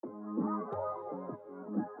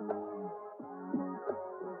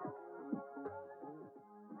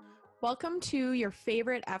Welcome to your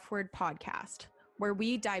favorite F Word podcast, where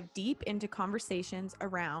we dive deep into conversations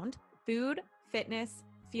around food, fitness,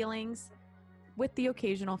 feelings, with the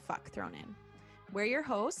occasional fuck thrown in. We're your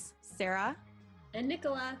hosts, Sarah and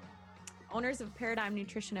Nicola, owners of Paradigm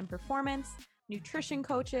Nutrition and Performance, nutrition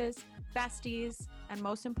coaches, besties, and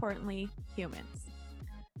most importantly, humans.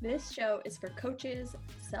 This show is for coaches,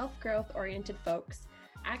 self-growth oriented folks,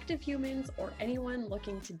 active humans, or anyone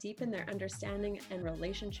looking to deepen their understanding and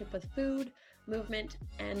relationship with food, movement,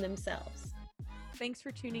 and themselves. Thanks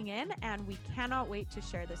for tuning in, and we cannot wait to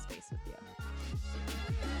share this space with you.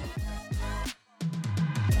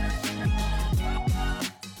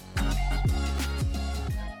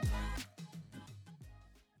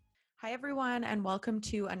 Hi, everyone, and welcome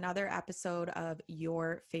to another episode of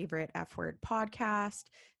your favorite F Word podcast.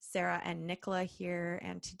 Sarah and Nicola here,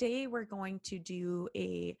 and today we're going to do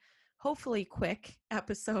a hopefully quick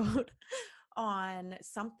episode on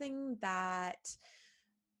something that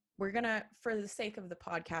we're going to, for the sake of the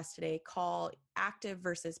podcast today, call active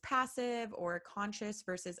versus passive or conscious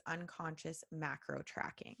versus unconscious macro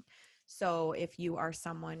tracking. So if you are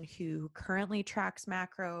someone who currently tracks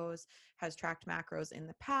macros, has tracked macros in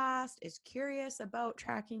the past, is curious about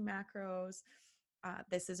tracking macros,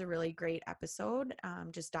 this is a really great episode,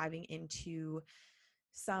 just diving into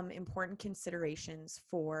some important considerations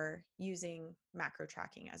for using macro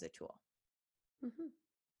tracking as a tool. Mm-hmm.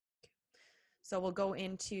 So we'll go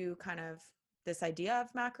into kind of this idea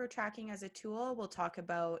of macro tracking as a tool. We'll talk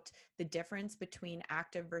about the difference between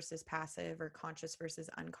active versus passive or conscious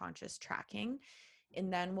versus unconscious tracking.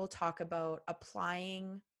 And then we'll talk about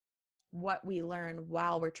applying what we learn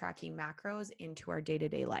while we're tracking macros into our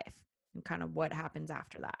day-to-day life and kind of what happens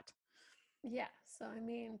after that. Yeah. So, I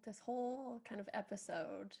mean, this whole kind of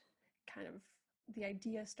episode, the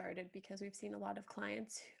idea started because we've seen a lot of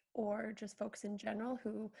clients or just folks in general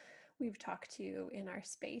who we've talked to in our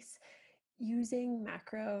space using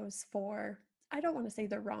macros for, I don't want to say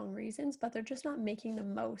the wrong reasons, but they're just not making the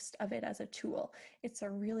most of it as a tool. It's a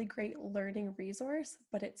really great learning resource,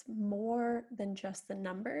 but it's more than just the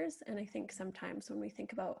numbers. And I think sometimes when we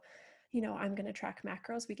think about, I'm going to track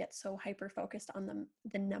macros, we get so hyper focused on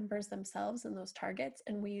the numbers themselves and those targets,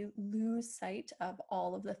 and we lose sight of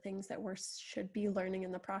all of the things that we should be learning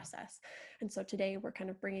in the process. And so today we're kind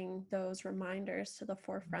of bringing those reminders to the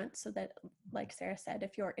forefront so that, like Sarah said,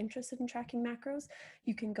 if you're interested in tracking macros,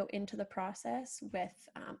 you can go into the process with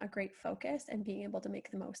a great focus and being able to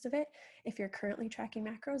make the most of it. If you're currently tracking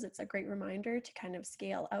macros, it's a great reminder to kind of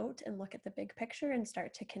scale out and look at the big picture and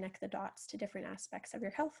start to connect the dots to different aspects of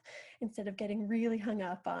your health, instead of getting really hung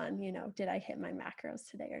up on, did I hit my macros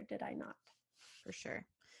today or did I not? For sure.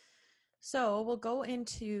 So we'll go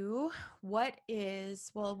into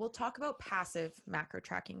we'll talk about passive macro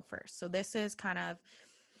tracking first. So this is kind of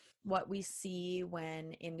what we see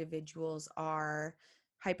when individuals are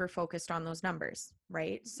hyper-focused on those numbers,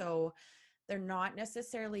 right? So they're not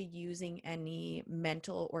necessarily using any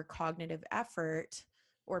mental or cognitive effort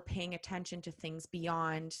or paying attention to things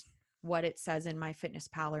beyond what it says in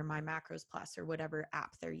MyFitnessPal or My Macros Plus or whatever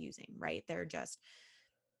app they're using, right? They're just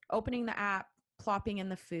opening the app, plopping in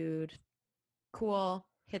the food, cool,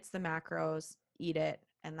 hits the macros, eat it,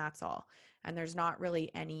 and that's all. And there's not really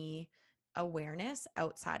any awareness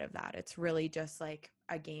outside of that. It's really just like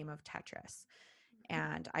a game of Tetris.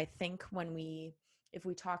 And I think if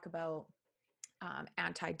we talk about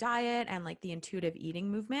anti-diet and like the intuitive eating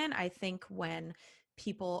movement, I think when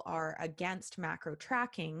people are against macro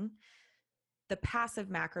tracking, the passive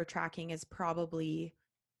macro tracking is probably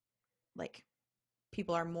like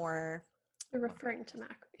people are more... They're referring to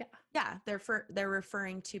macro, yeah. Yeah, they're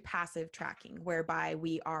referring to passive tracking, whereby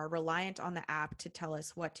we are reliant on the app to tell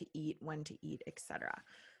us what to eat, when to eat, etc.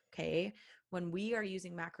 Okay, when we are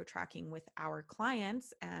using macro tracking with our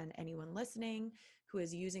clients and anyone listening who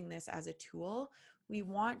is using this as a tool, we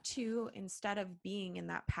want to, instead of being in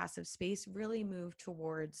that passive space, really move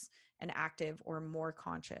towards an active or more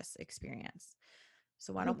conscious experience.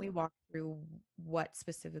 So why don't we walk through what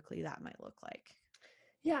specifically that might look like?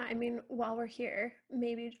 Yeah, I mean, while we're here,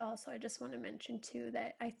 maybe also I just want to mention too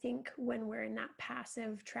that I think when we're in that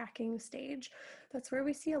passive tracking stage, that's where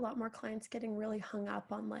we see a lot more clients getting really hung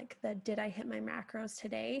up on like did I hit my macros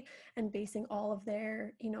today, and basing all of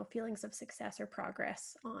their, feelings of success or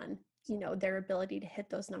progress on, their ability to hit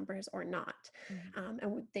those numbers or not. Mm-hmm.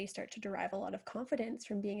 And they start to derive a lot of confidence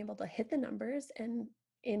from being able to hit the numbers. And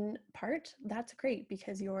in part, that's great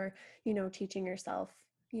because you're, teaching yourself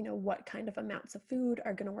what kind of amounts of food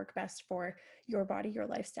are going to work best for your body, your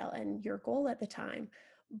lifestyle, and your goal at the time.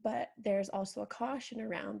 But there's also a caution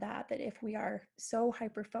around that, that if we are so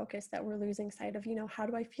hyper focused that we're losing sight of, how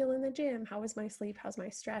do I feel in the gym? How is my sleep? How's my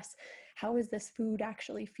stress? How is this food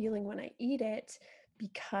actually feeling when I eat it?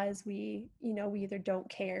 Because we either don't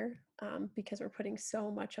care, because we're putting so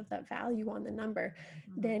much of that value on the number,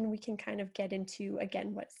 Mm-hmm. then we can kind of get into,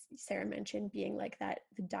 again, what Sarah mentioned, being like that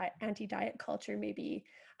the anti-diet culture, maybe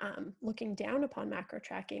looking down upon macro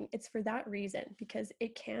tracking. It's for that reason, because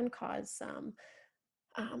it can cause some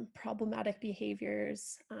problematic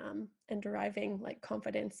behaviors, and deriving like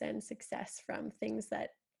confidence and success from things that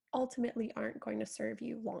ultimately aren't going to serve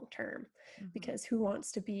you long term. Mm-hmm. Because who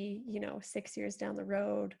wants to be 6 years down the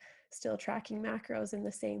road still tracking macros in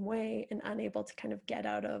the same way and unable to kind of get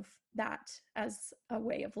out of that as a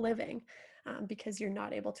way of living, because you're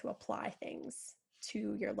not able to apply things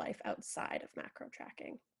to your life outside of macro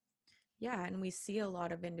tracking. Yeah, and we see a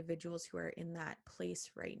lot of individuals who are in that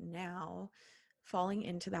place right now falling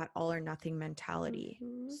into that all or nothing mentality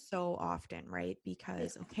Mm-hmm. so often, right?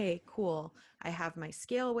 Because, Yeah. okay, cool. I have my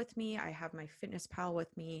scale with me, I have my Fitness Pal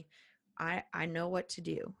with me. I know what to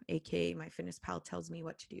do, aka my Fitness Pal tells me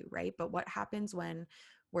what to do, right? But what happens when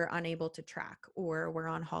we're unable to track, or we're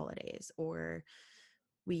on holidays, or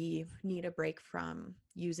we need a break from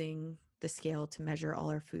using the scale to measure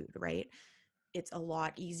all our food, right? It's a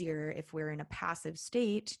lot easier if we're in a passive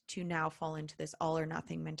state to now fall into this all or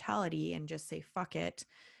nothing mentality and just say fuck it,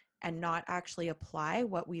 and not actually apply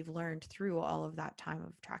what we've learned through all of that time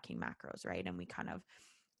of tracking macros, right? And we kind of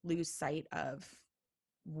lose sight of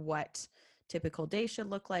what typical day should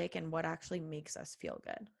look like and what actually makes us feel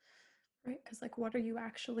good. Right, because like, what are you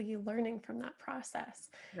actually learning from that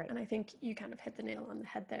process? Right. And I think you kind of hit the nail on the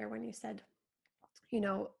head there when you said, you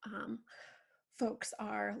know um, folks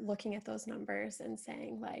are looking at those numbers and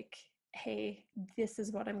saying like, hey, this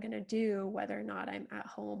is what I'm going to do whether or not I'm at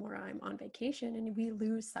home or I'm on vacation. And we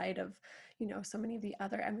lose sight of so many of the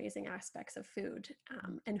other amazing aspects of food,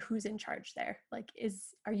 and who's in charge there. Like,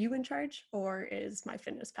 are you in charge, or is my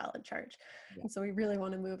Fitness Pal in charge? Yeah. And so we really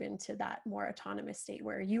want to move into that more autonomous state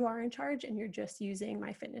where you are in charge and you're just using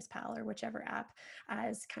my Fitness Pal or whichever app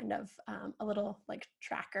as kind of a little like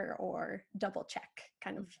tracker or double check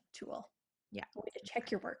kind of tool. Yeah. A way to check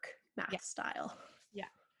your work, Yeah. math style. Yeah.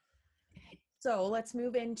 So let's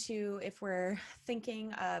move into, if we're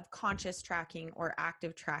thinking of conscious tracking or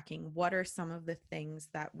active tracking, what are some of the things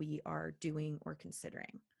that we are doing or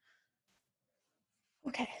considering?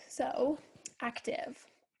 Okay, so active.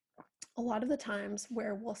 A lot of the times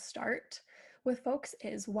where we'll start with folks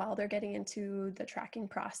is while they're getting into the tracking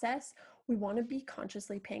process, we want to be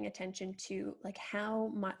consciously paying attention to like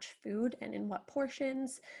how much food and in what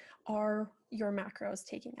portions are your macros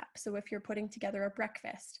taking up. So if you're putting together a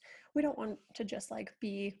breakfast, we don't want to just like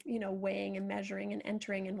be, weighing and measuring and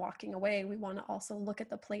entering and walking away. We want to also look at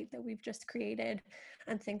the plate that we've just created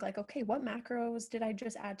and think like, okay, what macros did I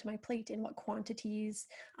just add to my plate, in what quantities,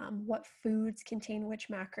 what foods contain which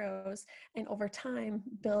macros, and over time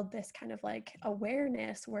build this kind of like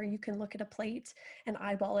awareness where you can look at a plate and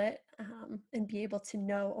eyeball it, and be able to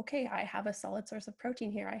know, okay, I have a solid source of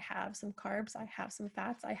protein here, I have some carbs, I have some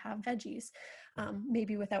fats, I have veggies,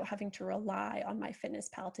 maybe without having to rely on my Fitness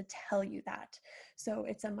Pal to tell you that. So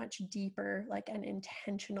it's a much deeper, like an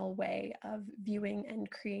intentional way of viewing and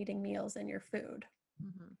creating meals in your food.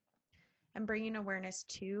 Mm-hmm. And bringing awareness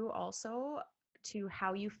to also to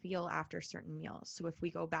how you feel after certain meals. So if we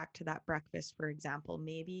go back to that breakfast, for example,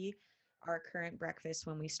 maybe our current breakfast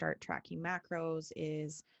when we start tracking macros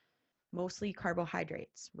is mostly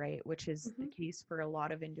carbohydrates, right? Which is the Mm-hmm. case for a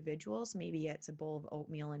lot of individuals. Maybe it's a bowl of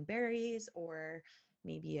oatmeal and berries, or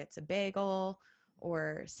maybe it's a bagel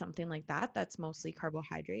or something like that. That's mostly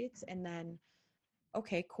carbohydrates. And then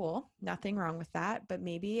okay, cool. Nothing wrong with that. But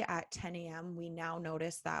maybe at 10 a.m., we now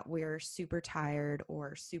notice that we're super tired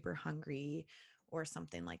or super hungry or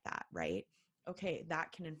something like that, right? Okay,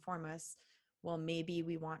 that can inform us. Well, maybe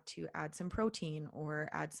we want to add some protein or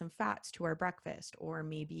add some fats to our breakfast, or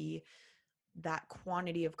maybe that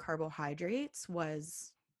quantity of carbohydrates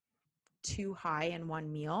was too high in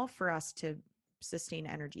one meal for us to sustain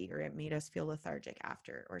energy, or it made us feel lethargic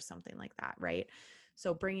after, or something like that, right?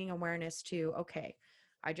 So bringing awareness to, okay,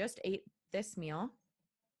 I just ate this meal.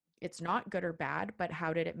 It's not good or bad, but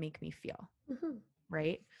how did it make me feel? Mm-hmm.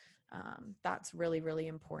 Right? That's really, really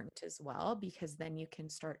important as well, because then you can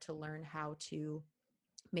start to learn how to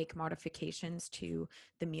make modifications to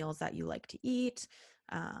the meals that you like to eat,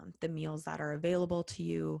 the meals that are available to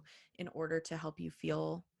you, in order to help you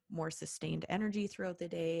feel more sustained energy throughout the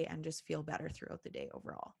day and just feel better throughout the day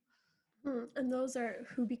overall. And those are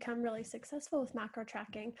who become really successful with macro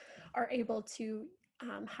tracking, are able to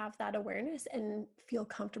have that awareness and feel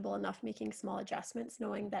comfortable enough making small adjustments,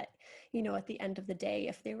 knowing that, at the end of the day,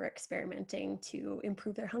 if they were experimenting to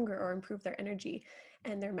improve their hunger or improve their energy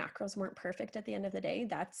and their macros weren't perfect at the end of the day,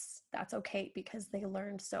 that's okay, because they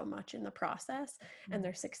learned so much in the process, and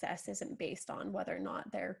their success isn't based on whether or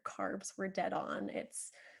not their carbs were dead on.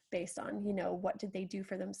 It's based on, what did they do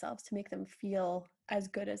for themselves to make them feel as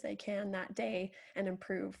good as they can that day and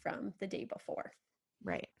improve from the day before.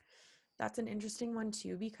 Right. That's an interesting one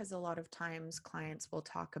too, because a lot of times clients will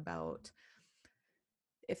talk about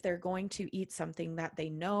if they're going to eat something that they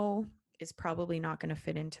know is probably not going to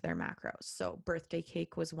fit into their macros. So, birthday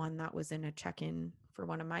cake was one that was in a check in for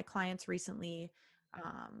one of my clients recently.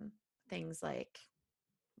 Things like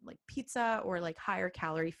pizza or like higher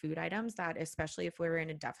calorie food items that, especially if we're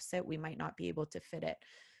in a deficit, we might not be able to fit it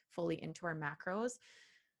fully into our macros.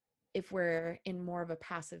 If we're in more of a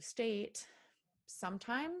passive state,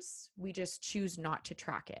 sometimes we just choose not to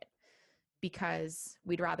track it because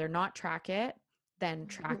we'd rather not track it than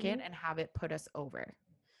track it and have it put us over.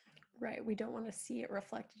 Right. We don't want to see it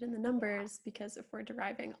reflected in the numbers, because if we're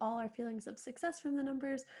deriving all our feelings of success from the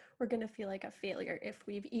numbers, we're going to feel like a failure if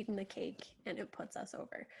we've eaten the cake and it puts us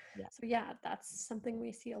over. Yeah. So, yeah, that's something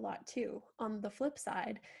we see a lot too. On the flip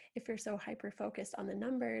side, if you're so hyper focused on the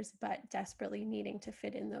numbers, but desperately needing to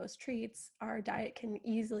fit in those treats, our diet can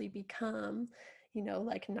easily become,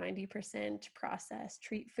 like 90% processed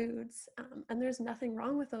treat foods. And there's nothing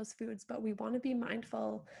wrong with those foods, but we want to be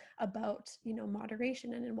mindful about,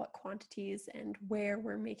 moderation and in what quantities and where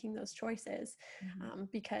we're making those choices.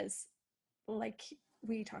 Because, like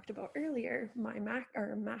we talked about earlier, my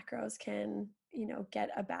macros can, get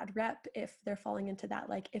a bad rep if they're falling into that,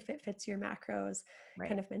 like, if it fits your macros Right.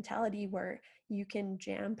 kind of mentality, where you can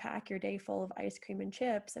jam pack your day full of ice cream and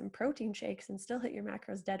chips and protein shakes and still hit your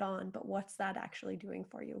macros dead on. But what's that actually doing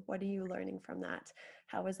for you? What are you learning from that?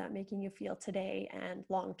 How is that making you feel today and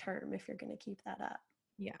long term, if you're going to keep that up?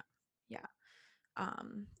 Yeah. Yeah.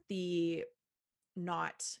 The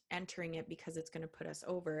not entering it because it's going to put us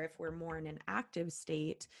over. If we're more in an active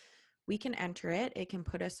state, we can enter it. It can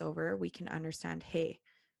put us over. We can understand, hey,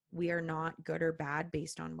 we are not good or bad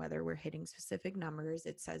based on whether we're hitting specific numbers.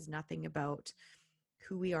 It says nothing about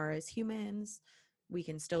who we are as humans. We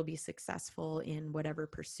can still be successful in whatever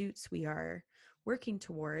pursuits we are working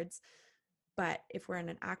towards. But if we're in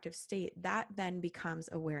an active state, that then becomes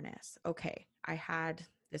awareness. Okay, I had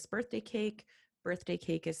this birthday cake. Birthday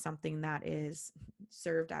cake is something that is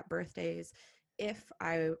served at birthdays. If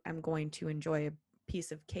I am going to enjoy a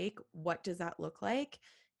piece of cake, what does that look like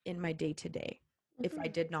in my day to day? If I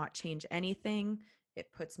did not change anything,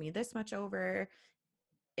 it puts me this much over.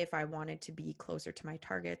 If I wanted to be closer to my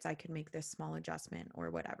targets, I could make this small adjustment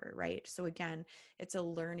or whatever, right? So again, it's a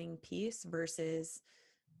learning piece versus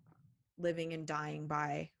living and dying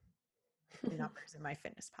by the numbers in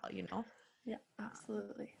MyFitnessPal. Yeah,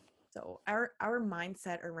 absolutely. So our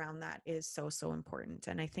mindset around that is so important.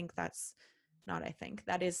 And I think that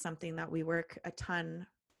is something that we work a ton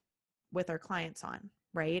with our clients on,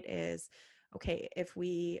 right? Is okay, if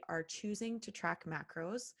we are choosing to track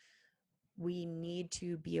macros, we need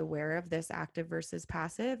to be aware of this active versus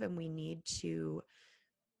passive, and we need to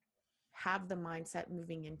have the mindset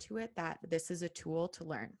moving into it that this is a tool to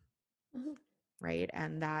learn. Mm-hmm. Right?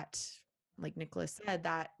 And that, like Nicholas said,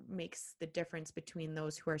 that makes the difference between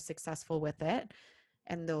those who are successful with it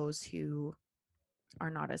and those who are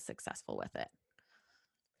not as successful with it,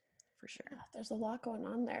 for sure. There's a lot going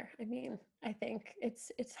on there. I mean, I think it's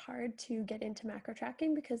hard to get into macro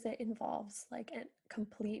tracking because it involves like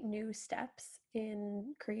complete new steps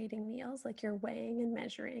in creating meals, like you're weighing and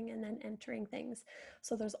measuring and then entering things.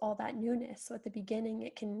 So there's all that newness. So at the beginning,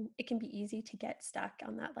 it can be easy to get stuck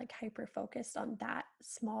on that, like hyper focused on that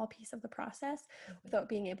small piece of the process without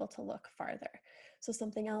being able to look farther. So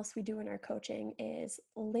something else we do in our coaching is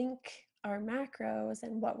link our macros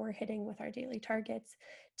and what we're hitting with our daily targets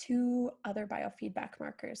to other biofeedback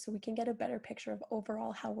markers, so we can get a better picture of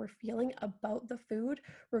overall how we're feeling about the food,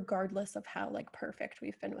 regardless of how like perfect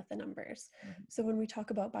we've been with the numbers. Mm-hmm. So when we talk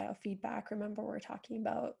about biofeedback, remember we're talking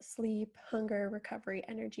about sleep, hunger, recovery,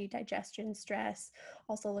 energy, digestion, stress,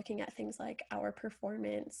 also looking at things like our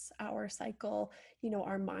performance, our cycle,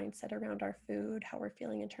 our mindset around our food, how we're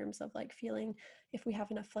feeling in terms of like feeling if we have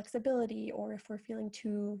enough flexibility or if we're feeling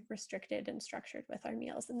too restricted and structured with our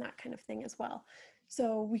meals and that kind of thing as well.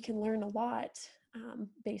 So we can learn a lot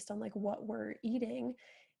based on like what we're eating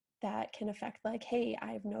that can affect, like, hey,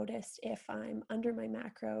 I've noticed if I'm under my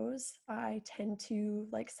macros, I tend to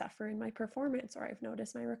like suffer in my performance, or I've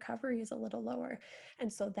noticed my recovery is a little lower.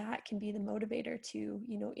 And so that can be the motivator to,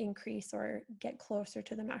 increase or get closer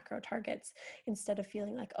to the macro targets, instead of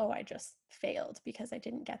feeling like, oh, I just failed because I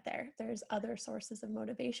didn't get there. There's other sources of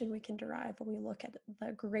motivation we can derive when we look at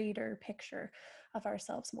the greater picture of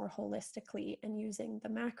ourselves more holistically, and using the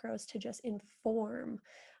macros to just inform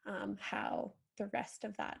how the rest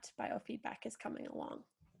of that biofeedback is coming along.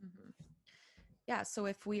 Mhm. Yeah, so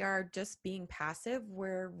if we are just being passive,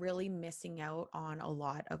 we're really missing out on a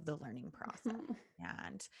lot of the learning process.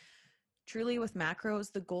 And truly, with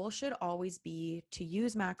macros, the goal should always be to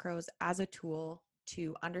use macros as a tool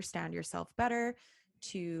to understand yourself better,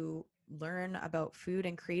 to learn about food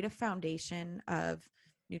and create a foundation of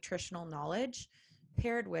nutritional knowledge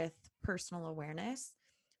paired with personal awareness,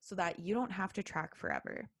 so that you don't have to track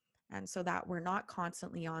forever. And so that we're not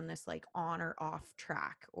constantly on this like on or off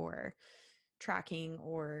track, or tracking,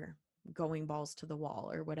 or going balls to the wall,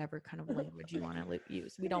 or whatever kind of language you want to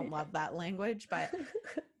use. We don't love that language, but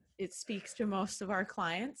it speaks to most of our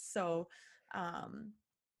clients. So,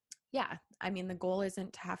 yeah, I mean, the goal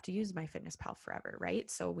isn't to have to use MyFitnessPal forever, right?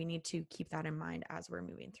 So we need to keep that in mind as we're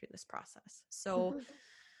moving through this process. So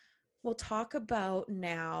we'll talk about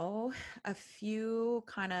now a few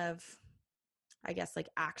kind of, I guess, like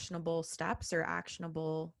actionable steps or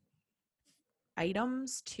actionable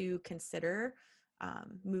items to consider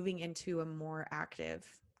moving into a more active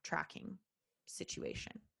tracking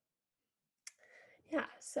situation. Yeah,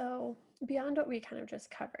 so beyond what we kind of just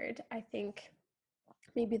covered, I think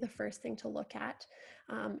maybe the first thing to look at,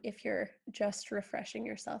 if you're just refreshing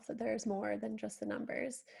yourself that there's more than just the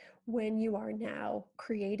numbers, when you are now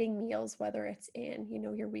creating meals, whether it's in,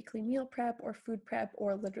 your weekly meal prep or food prep,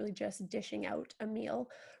 or literally just dishing out a meal,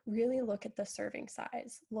 really look at the serving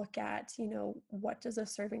size. Look at, what does a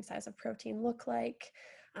serving size of protein look like,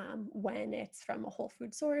 when it's from a whole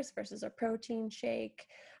food source versus a protein shake.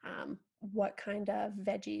 What kind of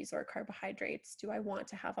veggies or carbohydrates do I want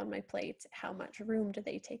to have on my plate? How much room do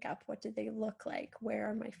they take up? What do they look like? Where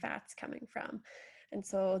are my fats coming from? And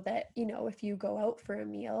so that, if you go out for a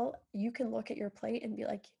meal, you can look at your plate and be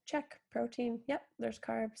like, check, protein. Yep, there's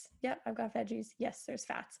carbs. Yep, I've got veggies. Yes, there's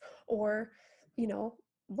fats. Or,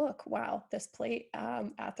 look, wow, this plate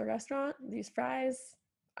at the restaurant, these fries,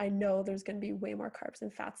 I know there's going to be way more carbs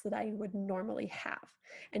and fats that I would normally have.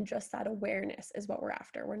 And just that awareness is what we're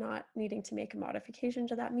after. We're not needing to make a modification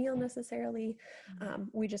to that meal necessarily.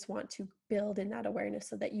 We just want to build in that awareness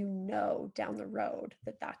so that down the road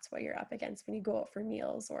that that's what you're up against when you go out for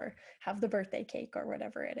meals or have the birthday cake or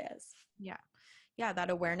whatever it is. Yeah. Yeah, that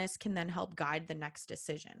awareness can then help guide the next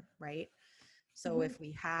decision, right? So if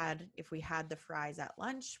we had the fries at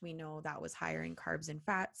lunch, we know that was higher in carbs and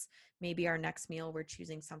fats. Maybe our next meal we're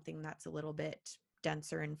choosing something that's a little bit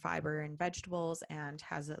denser in fiber and vegetables and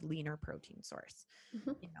has a leaner protein source.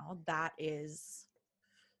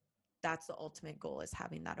 That's the ultimate goal, is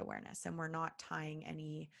having that awareness, and we're not tying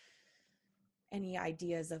any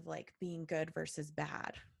ideas of like being good versus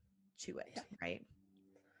bad to it, right?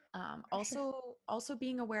 Also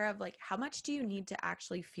being aware of like, how much do you need to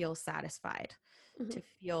actually feel satisfied, to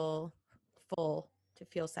feel full, to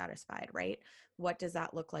feel satisfied, right? What does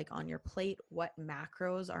that look like on your plate? What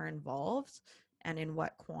macros are involved and in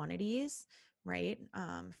what quantities, right?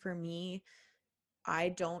 For me, I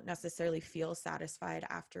don't necessarily feel satisfied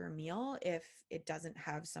after a meal if it doesn't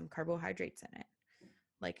have some carbohydrates in it.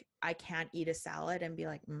 Like, I can't eat a salad and be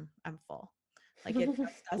like, I'm full. Like, it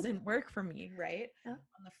just doesn't work for me, right? Yeah.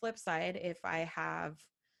 On the flip side, if I have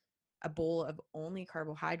a bowl of only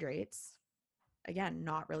carbohydrates, again,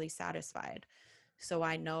 not really satisfied. So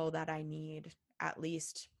I know that I need at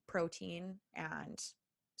least protein and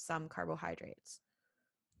some carbohydrates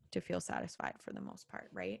to feel satisfied for the most part,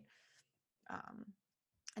 right?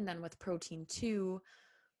 And then with protein too,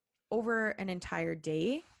 over an entire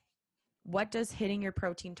day, what does hitting your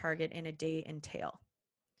protein target in a day entail?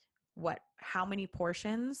 How many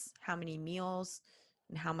portions, how many meals,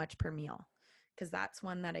 and how much per meal? Because that's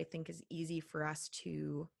one that I think is easy for us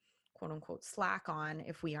to quote unquote slack on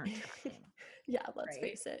if we aren't tracking. Yeah, let's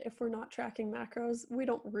face it. If we're not tracking macros, we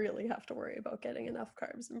don't really have to worry about getting enough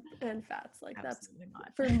carbs and fats. Like, Absolutely that's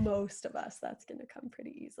not. for most of us, that's going to come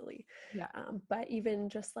pretty easily. Yeah. But even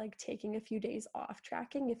just like taking a few days off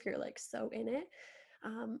tracking, if you're like so in it,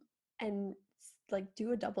 and like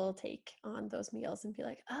do a double take on those meals and be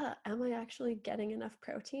like, am I actually getting enough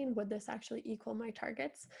protein? Would this actually equal my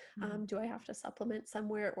targets? Mhm. Do I have to supplement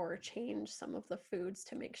somewhere or change some of the foods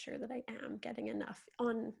to make sure that I am getting enough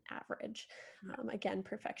on average? Yeah, Again,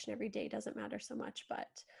 perfection every day doesn't matter so much,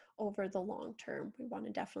 but over the long term, we want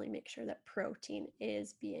to definitely make sure that protein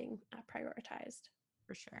is being prioritized.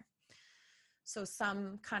 for sure. So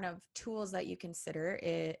some kind of tools that you consider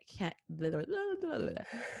it can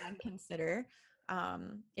consider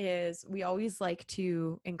is we always like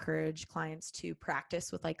to encourage clients to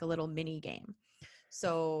practice with like a little mini game.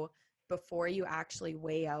 So before you actually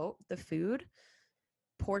weigh out the food,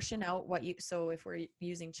 portion out what you, so if we're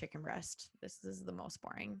using chicken breast, this is the most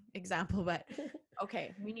boring example, but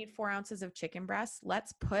okay, we need 4 ounces of chicken breast.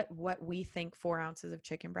 Let's put what we think 4 ounces of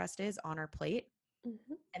chicken breast is on our plate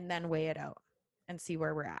Mhm. and then weigh it out and see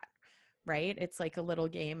where we're at. Right? It's like a little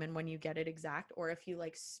game. And when you get it exact, or if you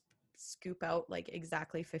like scoop out like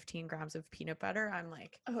exactly 15 grams of peanut butter, I'm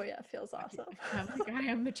like, Oh yeah, feels awesome. I'm like, I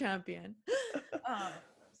am the champion. Um,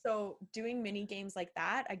 so doing mini games like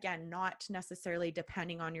that, again, not necessarily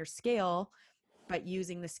depending on your scale, but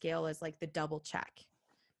using the scale as like the double check,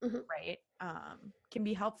 Mhm. right? Can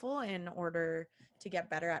be helpful in order to get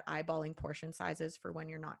better at eyeballing portion sizes for when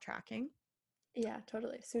you're not tracking. Yeah,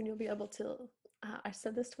 totally. Soon you'll be able to. I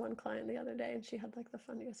said this to one client the other day, and she had like the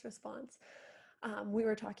funniest response. We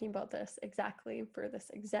were talking about this exactly for this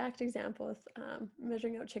exact example with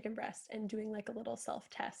measuring out chicken breast and doing like a little self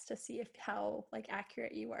test to see if how like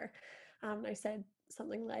accurate you were. And I said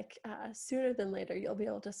something like, sooner than later, you'll be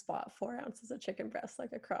able to spot 4 ounces of chicken breast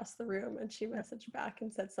like across the room. And she Yeah. messaged back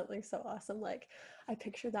and said something so awesome. Like, I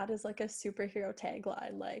picture that as like a superhero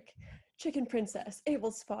tagline, like, chicken princess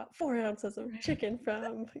able to spot 4 ounces of Right. chicken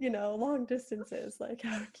from, long distances. Like,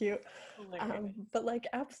 how cute. Hilarious. But like,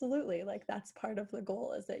 absolutely, like that's part of the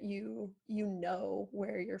goal is that you know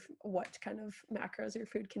where your what kind of macros your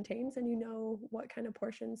food contains, and you know what kind of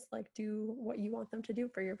portions like do what you want them to do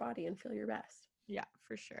for your body and feel your best. Yeah,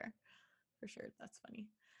 for sure. For sure. That's funny.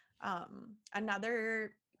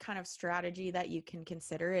 Another kind of strategy that you can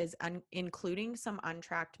consider is including some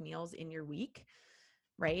untracked meals in your week,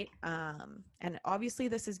 right? And obviously,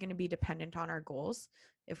 this is going to be dependent on our goals.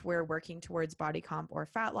 If we're working towards body comp or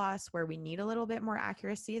fat loss, where we need a little bit more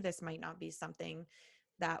accuracy, this might not be something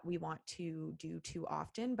that we want to do too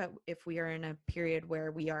often. But if we are in a period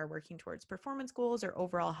where we are working towards performance goals or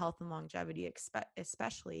overall health and longevity,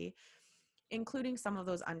 especially, including some of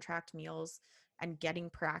those untracked meals and getting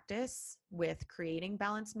practice with creating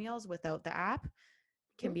balanced meals without the app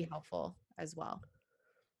can Mhm. be helpful as well.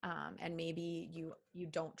 And maybe you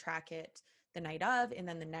don't track it the night of, and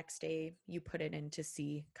then the next day you put it in to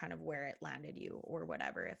see kind of where it landed you or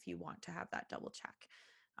whatever, if you want to have that double check.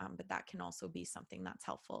 But that can also be something that's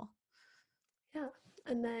helpful. Yeah.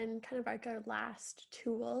 And then, kind of like our last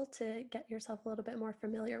tool to get yourself a little bit more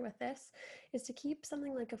familiar with this is to keep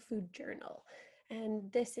something like a food journal.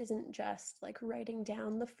 And this isn't just like writing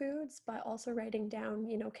down the foods, but also writing down,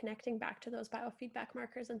 connecting back to those biofeedback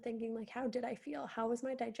markers and thinking, like, how did I feel? How was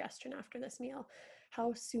my digestion after this meal?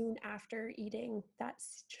 How soon after eating that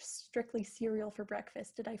just strictly cereal for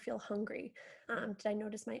breakfast did I feel hungry? Did I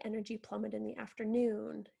notice my energy plummet in the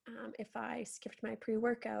afternoon? If I skipped my pre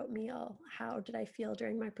workout meal, how did I feel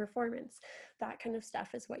during my performance? That kind of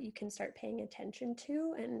stuff is what you can start paying attention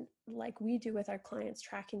to. And like we do with our clients,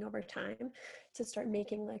 tracking over time to start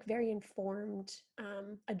making like very informed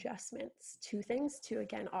adjustments to things to,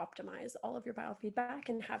 again, optimize all of your biofeedback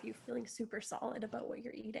and have you feeling super solid about what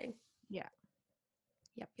you're eating. Yeah.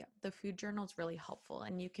 Yep. The food journal is really helpful,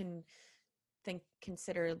 and you can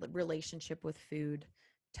consider the relationship with food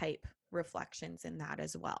type reflections in that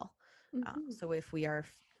as well. Mm-hmm. So if we are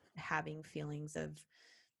having feelings of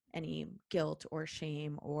any guilt or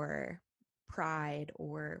shame or pride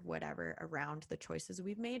or whatever around the choices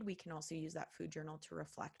we've made, we can also use that food journal to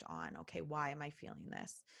reflect on, okay, why am I feeling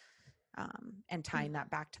this? And tying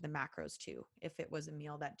that back to the macros too. If it was a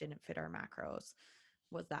meal that didn't fit our macros,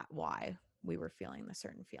 was that why we were feeling the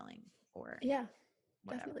certain feeling or Yeah,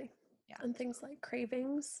 whatever? definitely. Yeah. And things like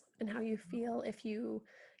cravings and how you feel if you,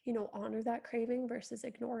 honor that craving versus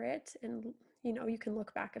ignore it. And, you can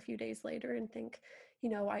look back a few days later and think,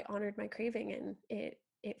 I honored my craving and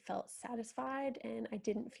it felt satisfied and I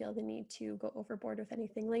didn't feel the need to go overboard with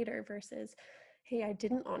anything later versus, hey, I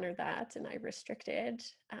didn't honor that and I restricted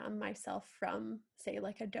myself from, say,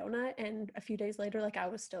 like a donut. And a few days later, like I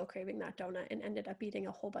was still craving that donut and ended up eating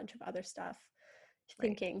a whole bunch of other stuff Right.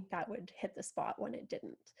 thinking that would hit the spot when it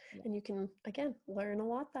didn't. Yeah. And you can, again, learn a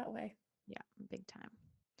lot that way. Yeah. Big time.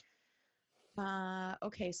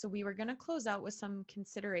 Okay, so we were going to close out with some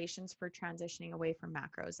considerations for transitioning away from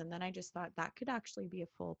macros. And then I just thought that could actually be a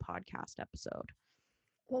full podcast episode.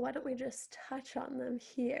 Well, why don't we just touch on them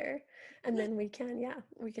here? And then we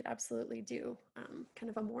could absolutely do kind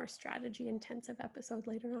of a more strategy intensive episode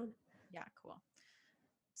later on. Yeah, cool.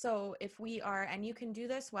 So if we are, and you can do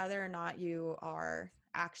this whether or not you are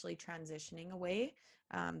actually transitioning away,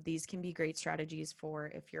 these can be great strategies for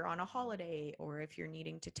if you're on a holiday or if you're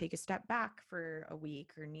needing to take a step back for a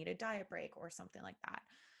week or need a diet break or something like that.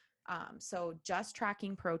 So just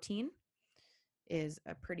tracking protein is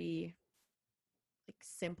a pretty like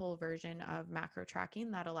simple version of macro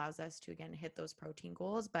tracking that allows us to again hit those protein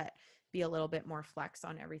goals, but be a little bit more flex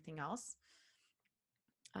on everything else.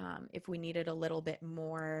 If we needed a little bit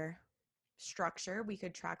more structure, we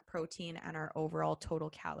could track protein and our overall total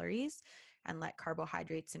calories and let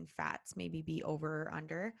carbohydrates and fats maybe be over or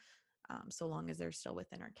under. So long as they're still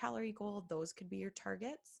within our calorie goal, those could be your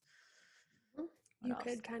targets. You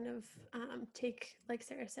could kind of take, like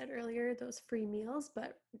Sarah said earlier, those free meals,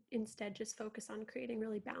 but instead just focus on creating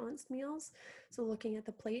really balanced meals. So looking at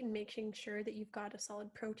the plate and making sure that you've got a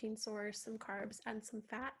solid protein source, some carbs, and some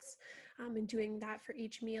fats, and doing that for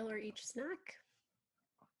each meal or each snack.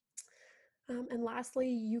 And lastly,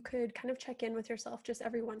 you could kind of check in with yourself just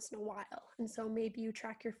every once in a while. And so maybe you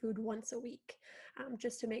track your food once a week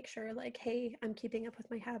just to make sure, like, hey, I'm keeping up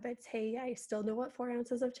with my habits. Hey, I still know what 4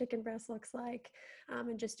 ounces of chicken breast looks like.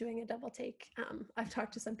 And just doing a double take. I've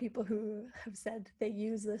talked to some people who have said they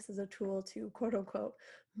use this as a tool to, quote unquote,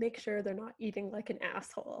 make sure they're not eating like an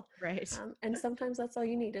asshole. Right. And sometimes that's all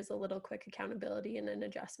you need is a little quick accountability and an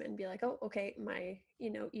adjustment and be like, oh, okay, my,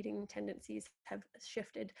 eating tendencies have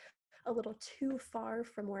shifted a little too far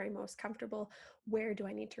from where I'm most comfortable. Where do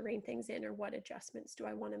I need to rein things in, or what adjustments do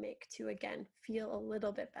I want to make to, again, feel a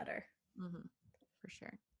little bit better? Mm-hmm. For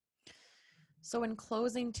sure. So in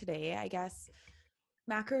closing today, I guess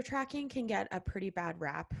macro tracking can get a pretty bad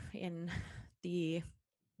rap in the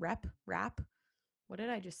rap. What did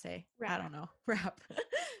I just say? Rap. I don't know. Rap.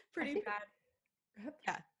 Pretty bad. Rep?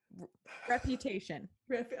 Yeah. Reputation.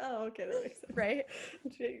 Oh, okay. That makes sense. Right?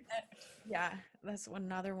 Jeez. Yeah. That's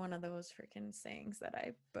another one of those freaking sayings that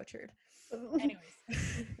I butchered.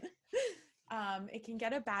 Anyways. It can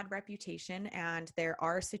get a bad reputation, and there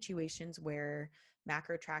are situations where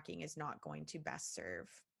macro tracking is not going to best serve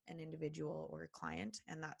an individual or a client,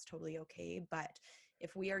 and that's totally okay. But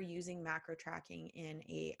if we are using macro tracking in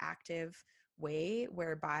a active way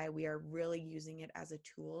whereby we are really using it as a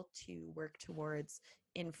tool to work towards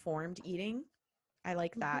informed eating, I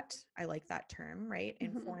like that. I like that term, right?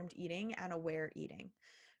 Informed eating and aware eating,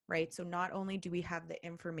 right? So not only do we have the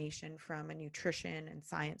information from a nutrition and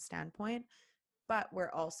science standpoint, but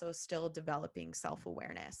we're also still developing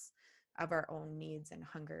self-awareness of our own needs and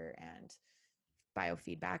hunger and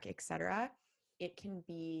biofeedback, etc. It can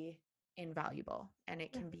be invaluable, and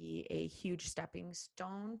it can be a huge stepping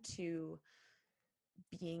stone to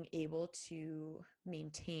being able to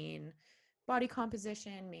maintain body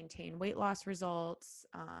composition, maintain weight loss results,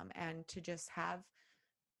 and to just have,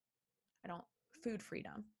 food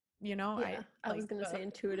freedom. Yeah, I was going to say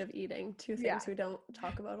intuitive eating, two things we don't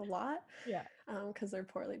talk about a lot. Yeah. Because they're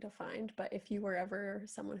poorly defined. But if you were ever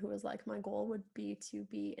someone who was like, my goal would be to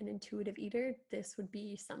be an intuitive eater, this would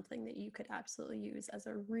be something that you could absolutely use as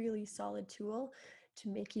a really solid tool to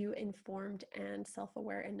make you informed and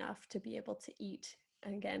self-aware enough to be able to eat,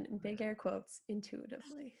 and again, in big air quotes,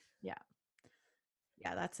 intuitively. Yeah.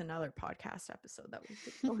 Yeah, that's another podcast episode that we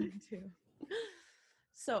could go into.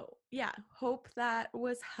 So, yeah, hope that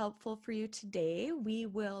was helpful for you today. We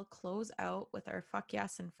will close out with our fuck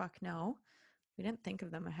yes and fuck no. We didn't think of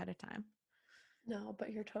them ahead of time. No,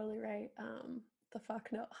 but you're totally right. The fuck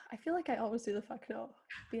no. I feel like I always do the fuck no,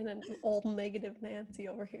 being an old negative Nancy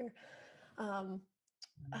over here. The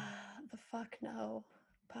fuck no.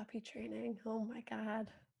 Puppy training. Oh my God.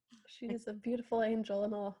 She is a beautiful angel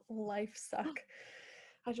and a life suck.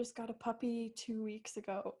 I just got a puppy 2 weeks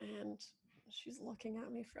ago, and she's looking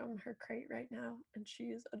at me from her crate right now, and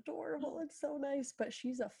she's adorable and so nice, but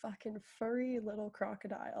she's a fucking furry little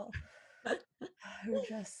crocodile who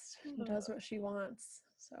just does what she wants.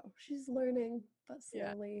 So she's learning, but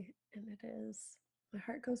slowly, and it is. My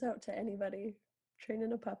heart goes out to anybody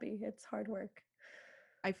training a puppy. It's hard work.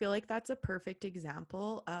 I feel like that's a perfect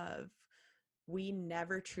example of we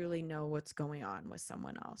never truly know what's going on with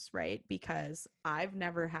someone else, right? Because I've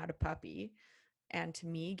never had a puppy. And to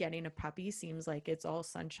me, getting a puppy seems like it's all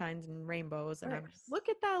sunshines and rainbows. And I'm like, look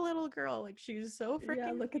at that little girl. Like, she's so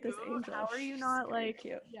freaking look cute. at this angel. How are you not like,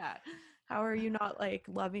 cute. Yeah. How are you not like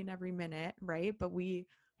loving every minute, right? But we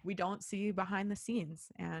we don't see behind the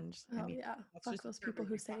scenes. And I Oh mean, yeah, that's fuck just those for people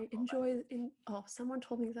who moving say on. oh, someone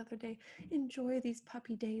told me the other day, enjoy these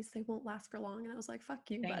puppy days, they won't last for long. And I was like, fuck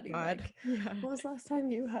you, Thank buddy. God. Like, Yeah. when was the last time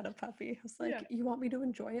you had a puppy? I was Yeah. like, you want me to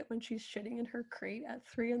enjoy it when she's shitting in her crate at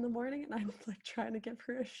 3 in the morning and I'm like trying to give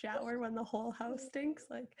her a shower when the whole house stinks?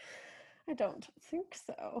 Like, I don't think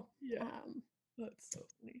so. Yeah. Um, That's so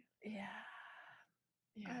funny. yeah.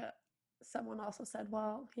 Yeah. Someone also said,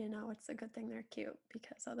 well, it's a good thing they're cute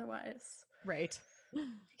because otherwise Right.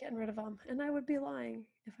 getting rid of them. And I would be lying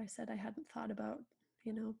if I said I hadn't thought about,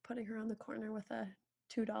 putting her on the corner with a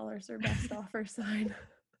 $2 or best offer sign.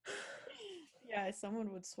 Yeah,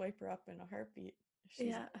 someone would swipe her up in a heartbeat. She's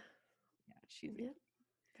Yeah. yeah, she's Yeah.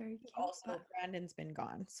 Very cute. also Brandon's been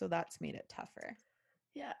gone, so that's made it tougher.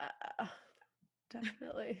 Yeah,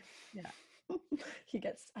 definitely. Yeah.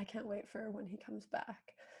 I can't wait for when he comes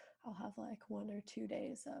back. I'll have like 1 or 2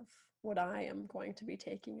 days of what I am going to be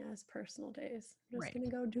taking as personal days. I'm just Right. going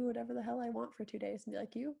to go do whatever the hell I want for 2 days and be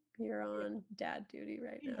like, you're on dad duty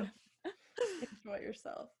right now. Yeah. Enjoy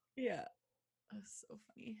yourself. Yeah. That's so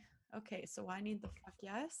funny. Okay, so I need the fuck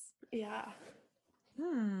yes. Yeah.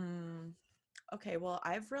 Okay, well,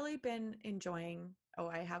 I've really been enjoying. Oh,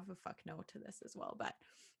 I have a fuck no to this as well, but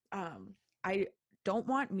I don't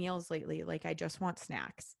want meals lately. Like I just want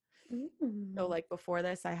snacks. So like before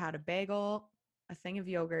this, I had a bagel, a thing of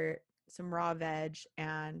yogurt, some raw veg,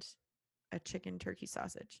 and a chicken turkey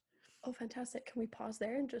sausage. Oh, fantastic. Can we pause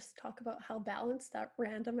there and just talk about how balanced that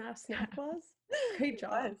random ass snack was? Great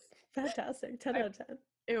job. Fantastic. 10 out of 10.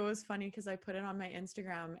 It was funny because I put it on my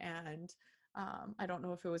Instagram and I don't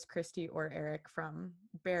know if it was Christy or Eric from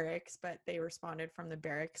Barracks, but they responded from the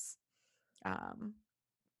Barracks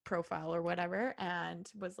profile or whatever and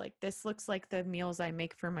was like, this looks like the meals I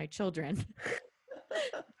make for my children.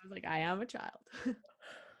 I was like, I am a child.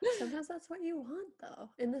 Sometimes that's what you want though.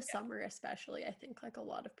 In the summer especially, I think like a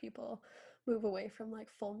lot of people move away from like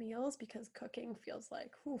full meals because cooking feels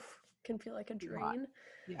like can feel like a drain.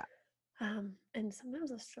 Yeah. And sometimes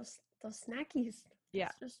it's just those snackies. Yeah.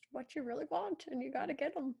 It's just what you really want and you got to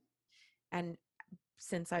get them. And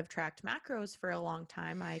since I've tracked macros for a long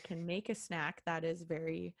time, I can make a snack that is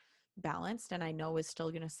very balanced and I know is still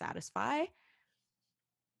going to satisfy.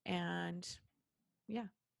 And yeah,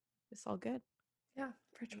 it's all good. Yeah,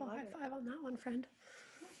 virtual high five on that one, friend.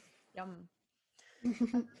 Yum.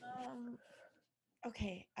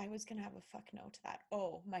 Okay, I was gonna have a fuck no to that.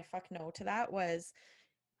 Oh, my fuck no to that was,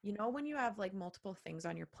 when you have like multiple things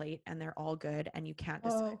on your plate and they're all good and you can't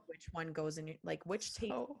decide which one goes in your which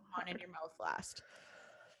tastes on in your mouth last.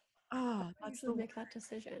 Oh, I usually make that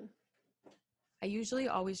decision. I usually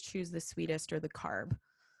always choose the sweetest or the carb.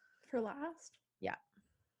 For last? Yeah.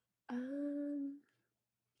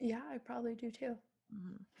 Yeah, I probably do too.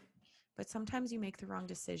 Mm-hmm. But sometimes you make the wrong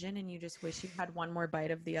decision and you just wish you had one more bite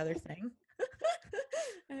of the other thing.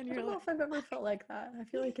 And I don't know if I've ever felt like that. I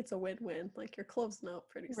feel like it's a win-win. Like you're closing out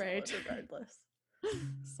pretty solid regardless.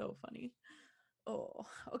 So funny. Oh,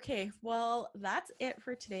 okay. Well, that's it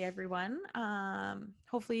for today, everyone.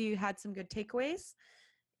 Hopefully you had some good takeaways.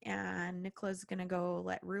 And Nicola's gonna go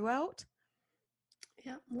let Rue out.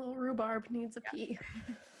 Yeah, little rhubarb needs a pee.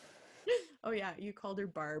 Oh yeah, you called her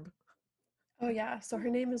Barb. Oh yeah, so her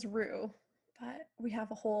name is Rue, but we have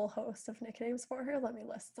a whole host of nicknames for her. Let me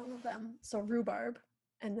list some of them. So rhubarb,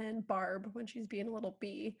 and then Barb when she's being a little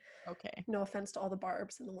bee. Okay. No offense to all the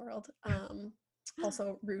Barbs in the world.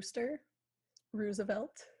 Also Rooster,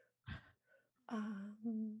 Roosevelt.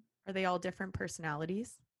 Are they all different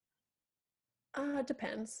personalities?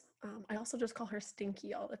 Depends. I also just call her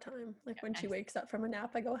Stinky all the time. Like when she wakes up from a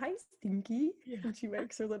nap, I go, "Hi, Stinky," and she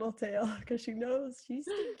wags her little tail because she knows she's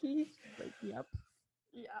Stinky. Like, yep.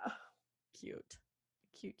 Yeah. Cute.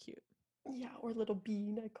 Yeah, or little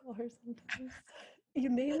Bean, I call her sometimes. You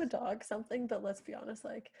name a dog something, but let's be honest,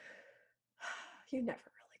 like you never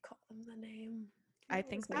really call them the name. I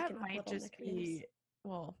think that might just be,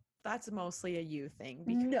 well, that's mostly a you thing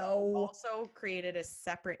because you also created a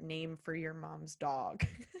separate name for your mom's dog.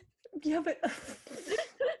 Yeah, but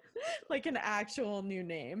like an actual new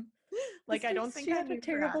name. Like I don't think she had a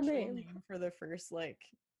terrible name for the first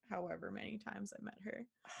however many times I met her.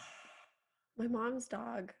 My mom's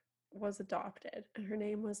dog was adopted and her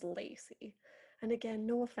name was Lacey. And again,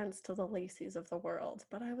 no offense to the Lacey's of the world,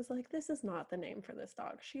 but I was like, this is not the name for this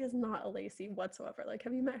dog. She is not a Lacey whatsoever. Like,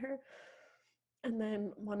 have you met her? And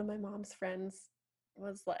then one of my mom's friends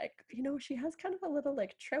was like, she has kind of a little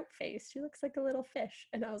trout face. She looks like a little fish.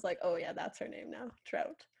 And I was like, oh yeah, that's her name now,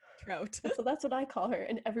 Trout. And so that's what I call her.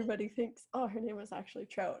 And everybody thinks, oh, her name was actually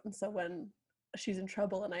Trout. And so when she's in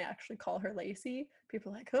trouble and I actually call her Lacey,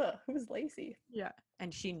 people are like, huh, who's Lacey? Yeah.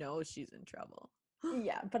 And she knows she's in trouble.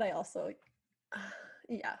 Yeah, but I also,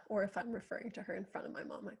 yeah, or if I'm referring to her in front of my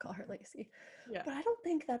mom, I call her Lacey. Yeah. But I don't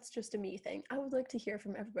think that's just a me thing. I would like to hear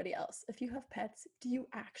from everybody else. If you have pets, do you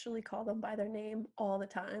actually call them by their name all the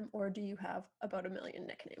time, or do you have about a million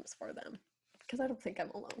nicknames for them? Because I don't think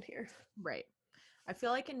I'm alone here. Right. I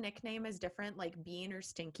feel like a nickname is different, like Bean or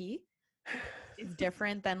Stinky is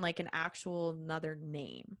different than like an actual another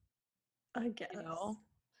name, I guess. you know?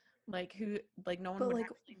 Like who like no one But would like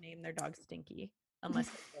actually name their dog Stinky unless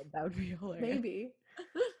they did. That would be hilarious. maybe.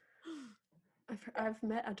 I've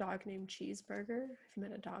met a dog named Cheeseburger. I've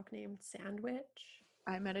met a dog named Sandwich.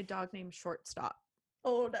 I met a dog named Shortstop.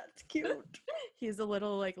 Oh, that's cute. He's a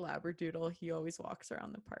little like labradoodle. He always walks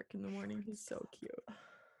around the park in the morning. He's so cute.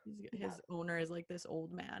 His owner is like this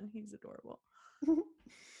old man. He's adorable.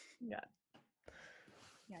 Yeah.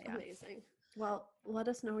 Yeah. Amazing. Well, let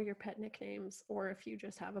us know your pet nicknames, or if you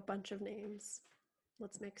just have a bunch of names.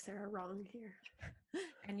 Let's make Sarah wrong here.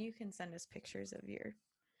 And you can send us pictures of your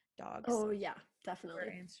dogs. Oh yeah, Or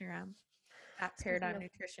definitely. Instagram at Paradigm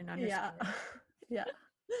Nutrition _ Yeah. Yeah.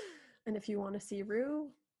 And if you want to see Rue,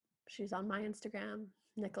 she's on my Instagram,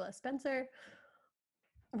 Nicola Spencer.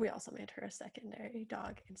 We also made her a secondary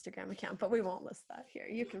dog Instagram account, but we won't list that here.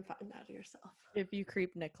 You can find that yourself. If you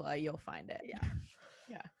creep Nicola, you'll find it. Yeah.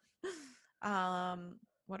 Yeah.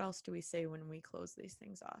 What else do we say when we close these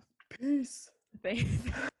things off? Peace.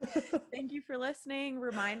 Thank you for listening.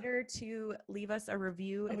 Reminder to leave us a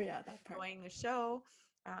review if you're enjoying the show.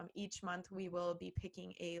 Each month we will be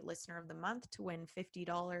picking a listener of the month to win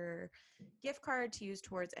 $50 gift card to use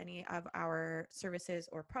towards any of our services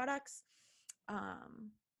or products.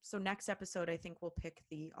 So next episode, I think we'll pick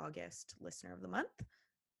the August listener of the month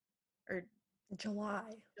or July.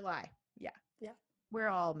 Yeah. Yeah. We're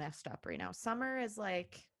all messed up right now. Summer is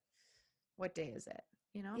like, what day is it?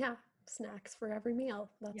 You know? Yeah. Snacks for every meal.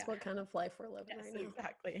 That's what kind of life we're living right now.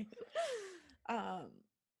 Exactly.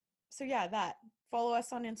 So yeah, that. Follow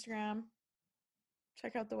us on Instagram.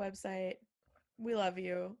 Check out the website. We love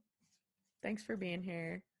you. Thanks for being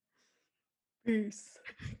here. Peace.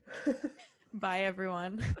 Bye,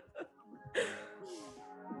 everyone.